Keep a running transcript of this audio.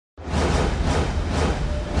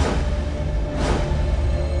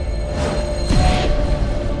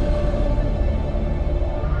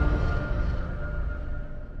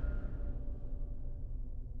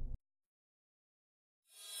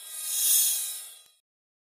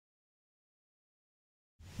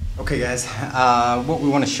Okay guys, what we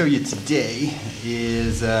want to show you today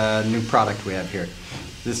is a new product we have here.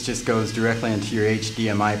 This just goes directly into your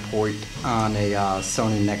HDMI port on a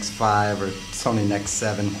Sony Nex 5 or Sony Nex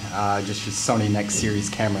 7, just your Sony Nex series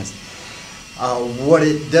cameras. What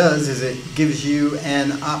it does is it gives you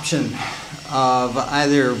an option of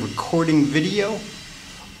either recording video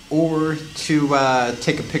or to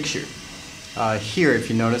take a picture. Here, if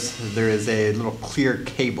you notice, there is a little clear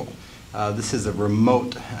cable. This is a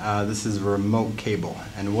remote cable,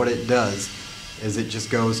 and what it does is it just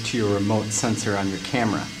goes to your remote sensor on your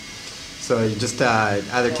camera. So you just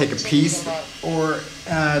either take a piece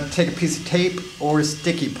of tape or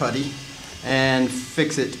sticky putty and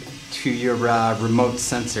fix it to your remote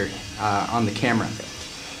sensor on the camera.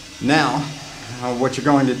 Now, what you're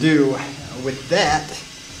going to do with that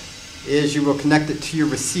is you will connect it to your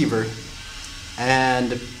receiver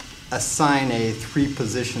and assign a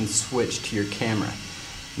 3-position switch to your camera.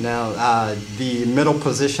 Now, the middle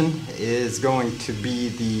position is going to be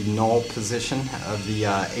the null position of the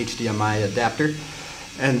HDMI adapter.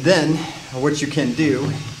 And then what you can do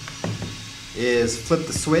is flip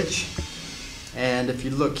the switch, and if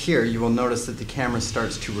you look here, you will notice that the camera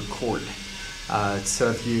starts to record. So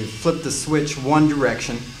if you flip the switch one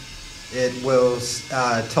direction, it will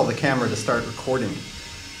tell the camera to start recording.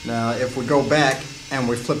 Now, if we go back and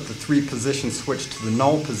we flip the 3-position switch to the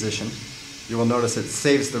null position, you will notice it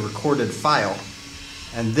saves the recorded file.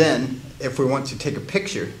 And then, if we want to take a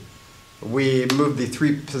picture, we move the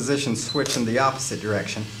 3-position switch in the opposite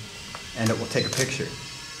direction, and it will take a picture.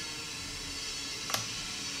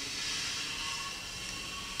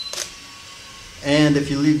 And if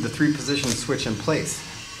you leave the 3-position switch in place,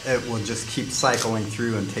 it will just keep cycling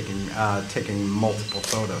through and taking multiple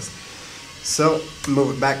photos. So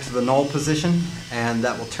move it back to the null position, and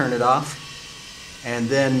that will turn it off. And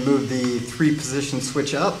then move the 3-position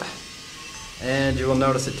switch up, and you will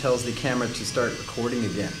notice it tells the camera to start recording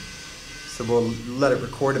again. So we'll let it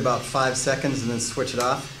record about 5 seconds and then switch it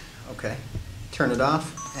off. Okay, turn it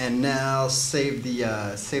off, and now save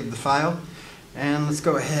the file. And let's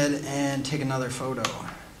go ahead and take another photo.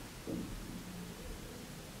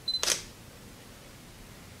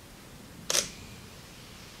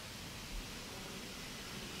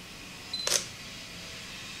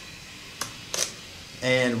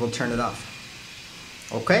 And we'll turn it off.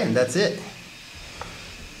 Okay, and that's it.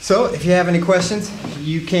 So if you have any questions,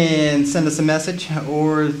 you can send us a message,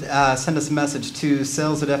 or send us a message to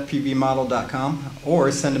sales@fpvmodel.com,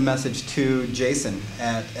 or send a message to Jason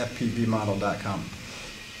at fpvmodel.com.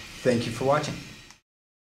 Thank you for watching.